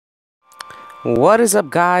What is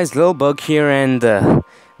up, guys? Lil Bug here, and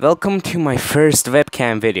welcome to my first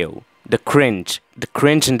webcam video. The cringe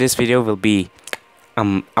in this video will be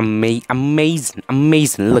amazing.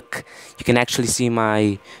 Look, you can actually see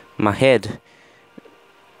my head.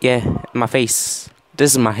 Yeah, my face.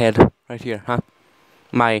 This is my head right here, huh?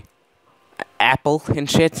 My apple and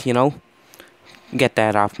shit, you know. Get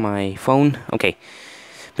that off my phone. Okay,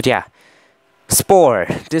 but yeah. Spore.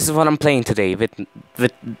 This is what I'm playing today with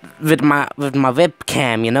my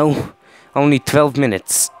webcam, you know. Only 12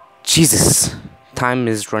 minutes. Jesus, time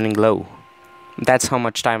is running low. That's how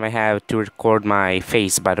much time I have to record my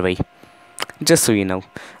face, by the way. Just so you know.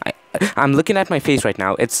 I'm looking at my face right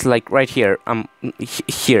now. It's like right here.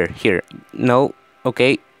 Here. No.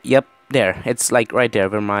 Okay. Yep. There. It's like right there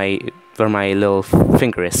where my little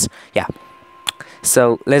finger is. Yeah.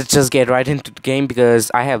 So let's just get right into the game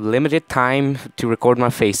because I have limited time to record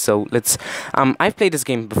my face. So let's I've played this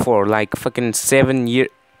game before, like fucking 7 years.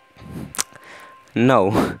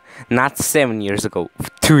 No, not 7 years ago.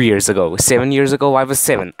 2 years ago. 7 years ago I was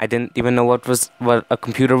 7. I didn't even know what a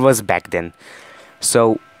computer was back then.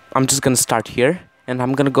 So I'm just gonna start here and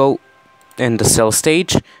I'm gonna go in the cell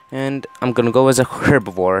stage and I'm gonna go as a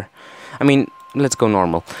herbivore. I mean, let's go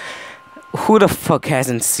normal. Who the fuck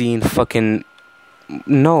hasn't seen fucking...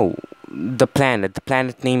 No, the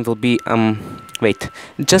planet name will be wait,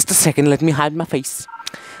 just a second, let me hide my face.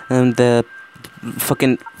 The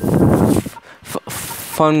fucking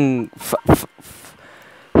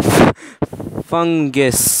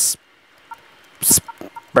fungus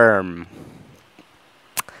sperm.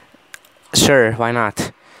 Sure, why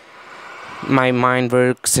not? My mind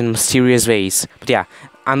works in mysterious ways. But yeah,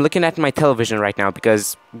 I'm looking at my television right now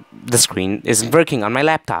because the screen isn't working on my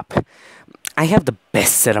laptop. I have the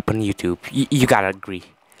best setup on YouTube. You gotta agree.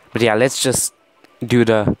 But yeah, let's just do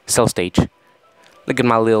the cell stage. Look at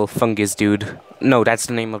my little fungus dude. No, that's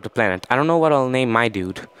the name of the planet. I don't know what I'll name my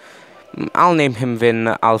dude. I'll name him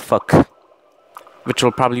when I'll fuck. Which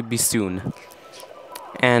will probably be soon.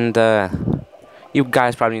 And you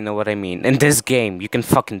guys probably know what I mean. In this game, you can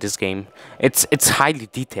fuck in this game. It's highly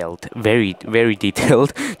detailed. Very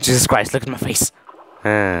detailed. Jesus Christ, look at my face.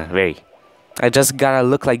 Very. I just gotta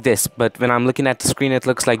look like this, but when I'm looking at the screen, it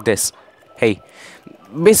looks like this. Hey,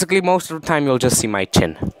 basically most of the time you'll just see my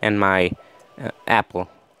chin and my apple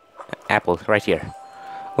right here.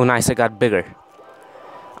 Oh nice, I got bigger.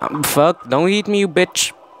 Fuck, don't eat me, you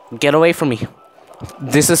bitch. Get away from me.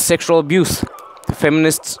 This is sexual abuse.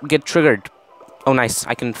 Feminists get triggered. Oh nice,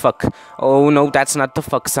 I can fuck. Oh no, that's not the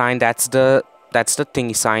fuck sign, that's the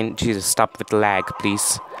thingy sign. Jesus, stop with the lag,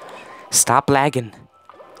 please. Stop lagging.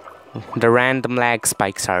 The random lag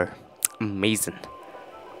spikes are amazing.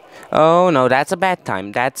 Oh no, that's a bad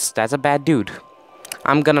time. That's a bad dude.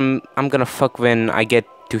 I'm gonna fuck when I get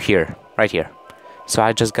to here, right here. So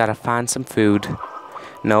I just gotta find some food.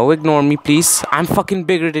 No, ignore me, please. I'm fucking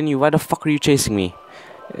bigger than you. Why the fuck are you chasing me?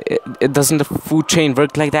 It doesn't the food chain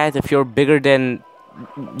work like that? If you're bigger than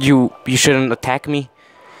you shouldn't attack me.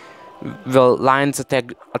 Well, lions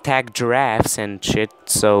attack giraffes and shit.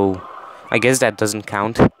 So I guess that doesn't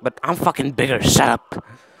count. But I'm fucking bigger. Shut up.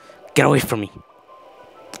 Get away from me.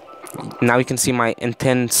 Now you can see my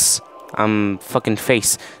intense fucking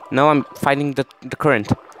face. No, I'm fighting the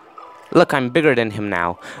current. Look, I'm bigger than him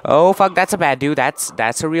now. Oh fuck, that's a bad dude.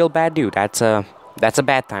 That's a real bad dude. That's a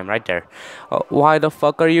bad time right there. Why the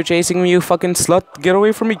fuck are you chasing me, you fucking slut? Get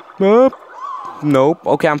away from me. Nope.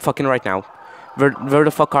 Okay, I'm fucking right now. Where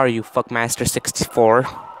the fuck are you, fuckmaster 64?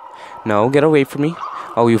 No, get away from me.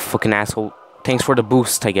 Oh, you fucking asshole. Thanks for the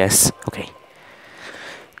boost, I guess. Okay.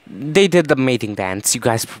 They did the mating dance. You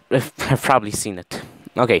guys have probably seen it.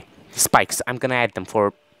 Okay. Spikes. I'm gonna add them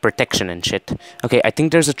for protection and shit. Okay, I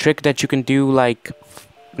think there's a trick that you can do, like...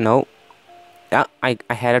 No. Yeah, I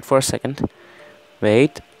had it for a second.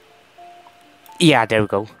 Wait. Yeah, there we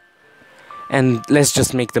go. And let's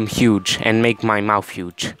just make them huge and make my mouth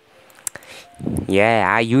huge.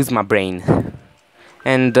 Yeah, I use my brain.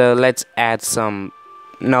 And let's add some...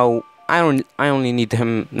 No, I only need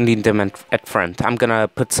them at front. I'm gonna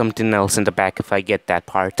put something else in the back if I get that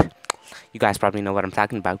part. You guys probably know what I'm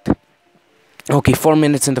talking about. Okay, 4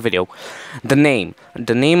 minutes in the video. The name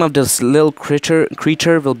of this little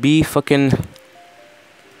creature will be fucking...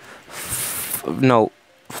 No,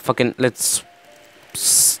 fucking let's...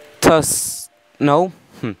 No?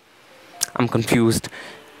 I'm confused.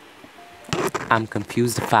 I'm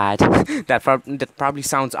confused-ified. that probably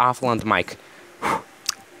sounds awful on the mic.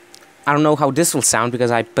 I don't know how this will sound because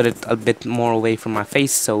I put it a bit more away from my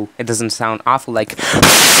face so it doesn't sound awful like...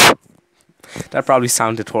 That probably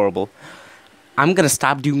sounded horrible. I'm gonna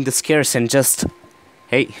stop doing the scares and just...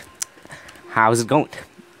 Hey. How's it going?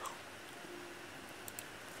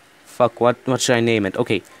 Fuck, what should I name it?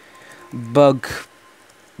 Okay. Bug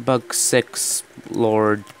 6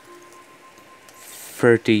 Lord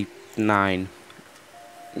 39.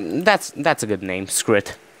 That's a good name. Screw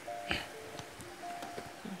it.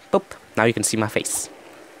 Boop. Now you can see my face.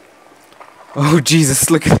 Oh Jesus,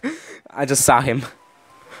 look at I just saw him.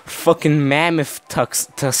 Fucking mammoth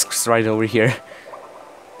tusks right over here.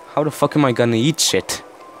 How the fuck am I gonna eat shit?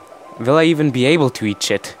 Will I even be able to eat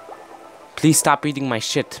shit? Please stop eating my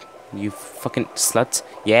shit, you fucking sluts.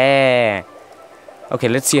 Yeah. Okay,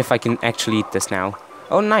 let's see if I can actually eat this now.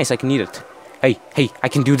 Oh, nice, I can eat it. Hey, I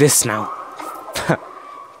can do this now.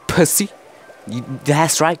 Pussy.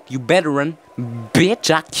 That's right, you better run. Bitch,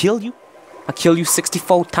 I'll kill you. I'll kill you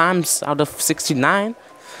 64 times out of 69.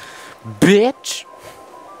 Bitch.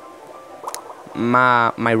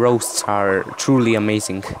 My roasts are truly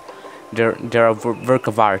amazing. They're a work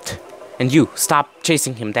of art. And you, stop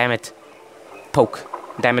chasing him, damn it. Poke.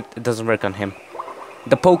 Damn it, it doesn't work on him.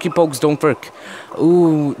 The pokey pokes don't work.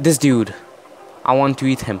 Ooh, this dude. I want to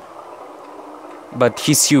eat him. But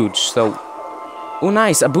he's huge, so... Ooh,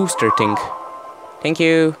 nice, a booster thing. Thank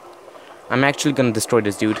you. I'm actually gonna destroy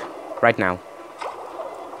this dude. Right now.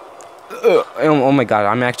 Oh my god,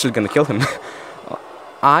 I'm actually gonna kill him.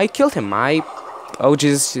 I killed him. Oh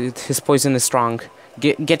Jesus, his poison is strong.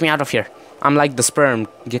 Get me out of here. I'm like the sperm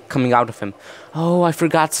coming out of him. Oh, I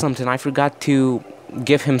forgot something. I forgot to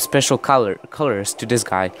give him special colors to this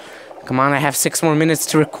guy. Come on, I have 6 more minutes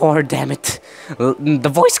to record, damn it. The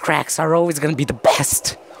voice cracks are always gonna be the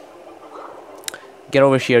best. Get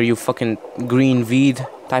over here, you fucking green weed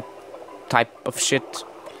type of shit.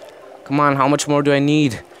 Come on, how much more do I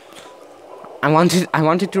need? I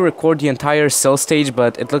wanted to record the entire cell stage,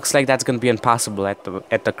 but it looks like that's gonna be impossible at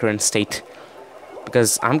the current state.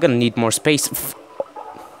 Because I'm gonna need more space.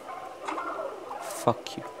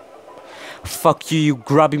 Fuck you. Fuck you, you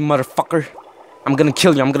grubby motherfucker. I'm gonna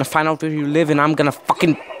kill you. I'm gonna find out where you live and I'm gonna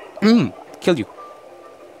fucking kill you.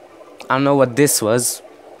 I don't know what this was.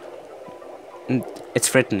 It's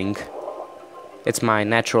threatening. It's my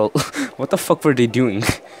natural. What the fuck were they doing?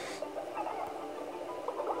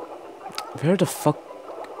 Where the fuck?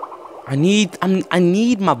 I need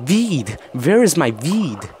my weed. Where is my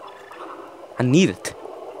weed? I need it.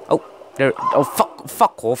 Oh, there. Oh,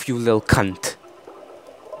 fuck off, you little cunt.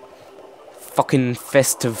 Fucking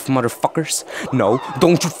festive motherfuckers. No,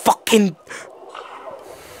 don't you fucking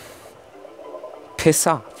piss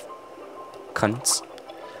off, cunts.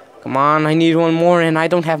 Come on, I need one more and I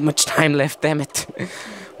don't have much time left, damn it.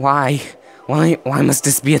 Why must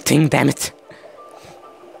this be a thing, damn it?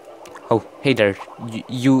 Oh, hey there.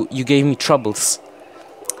 You gave me troubles.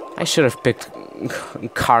 I should have picked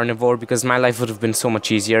carnivore because my life would have been so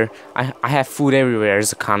much easier. I have food everywhere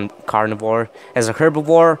as a carnivore. As a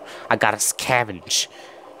herbivore, I gotta scavenge.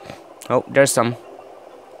 Oh, there's some.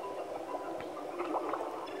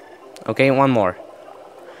 Okay, one more.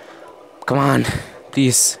 Come on,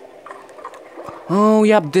 please. Oh,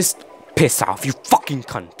 yep, this... Piss off, you fucking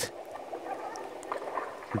cunt.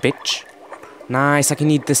 Bitch. Nice, I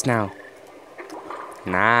can eat this now.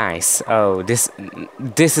 Nice. Oh, this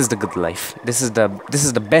is the good life. This is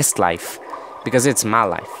the best life. Because it's my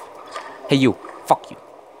life. Hey you, fuck you.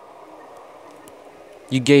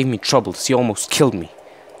 You gave me troubles, you almost killed me.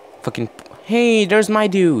 Fucking... Hey, there's my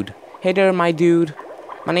dude. Hey there, my dude.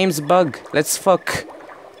 My name's Bug. Let's fuck.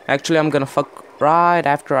 Actually, I'm gonna fuck right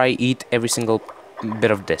after I eat every single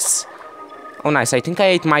bit of this. Oh nice, I think I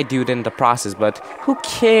ate my dude in the process, but who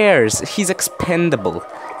cares? He's expendable.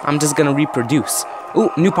 I'm just gonna reproduce.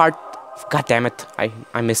 Ooh, new part. God damn it.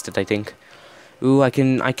 I missed it, I think. Ooh, I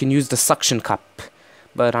can use the suction cup.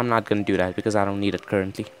 But I'm not gonna do that because I don't need it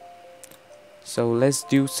currently. So let's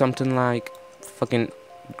do something like fucking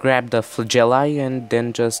grab the flagelli and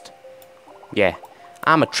then just... Yeah.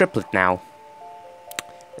 I'm a triplet now.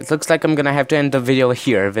 It looks like I'm gonna have to end the video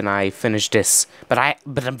here when I finish this. But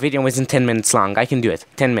the video isn't 10 minutes long. I can do it.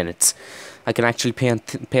 10 minutes. I can actually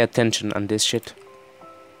pay attention on this shit.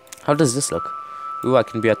 How does this look? Ooh, I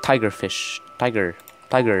can be a tiger fish. Tiger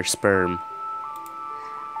sperm.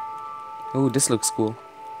 Ooh, this looks cool.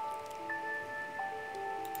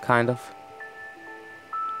 Kind of.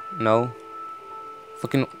 No.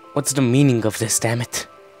 Fucking, what's the meaning of this, damn it?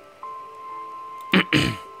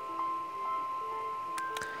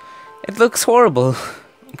 It looks horrible.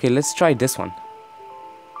 Okay, let's try this one.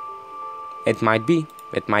 It might be.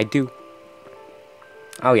 It might do.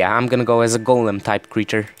 Oh yeah, I'm gonna go as a golem type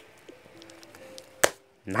creature.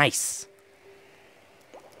 Nice.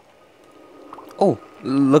 Oh,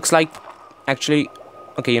 looks like... Actually...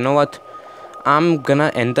 Okay, you know what? I'm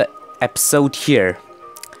gonna end the episode here.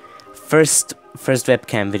 First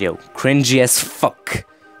webcam video. Cringy as fuck.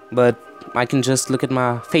 But I can just look at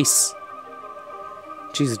my face.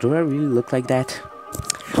 Jesus, do I really look like that?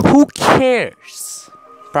 Who cares?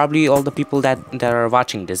 Probably all the people that are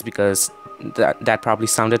watching this, because that probably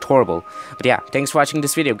sounded horrible. But yeah, thanks for watching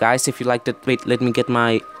this video, guys. If you liked it, wait, let me get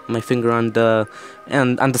my finger on the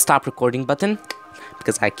stop recording button,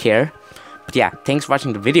 because I care. But yeah, thanks for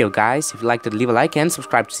watching the video, guys. If you liked it, leave a like and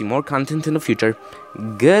subscribe to see more content in the future.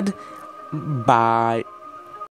 Goodbye.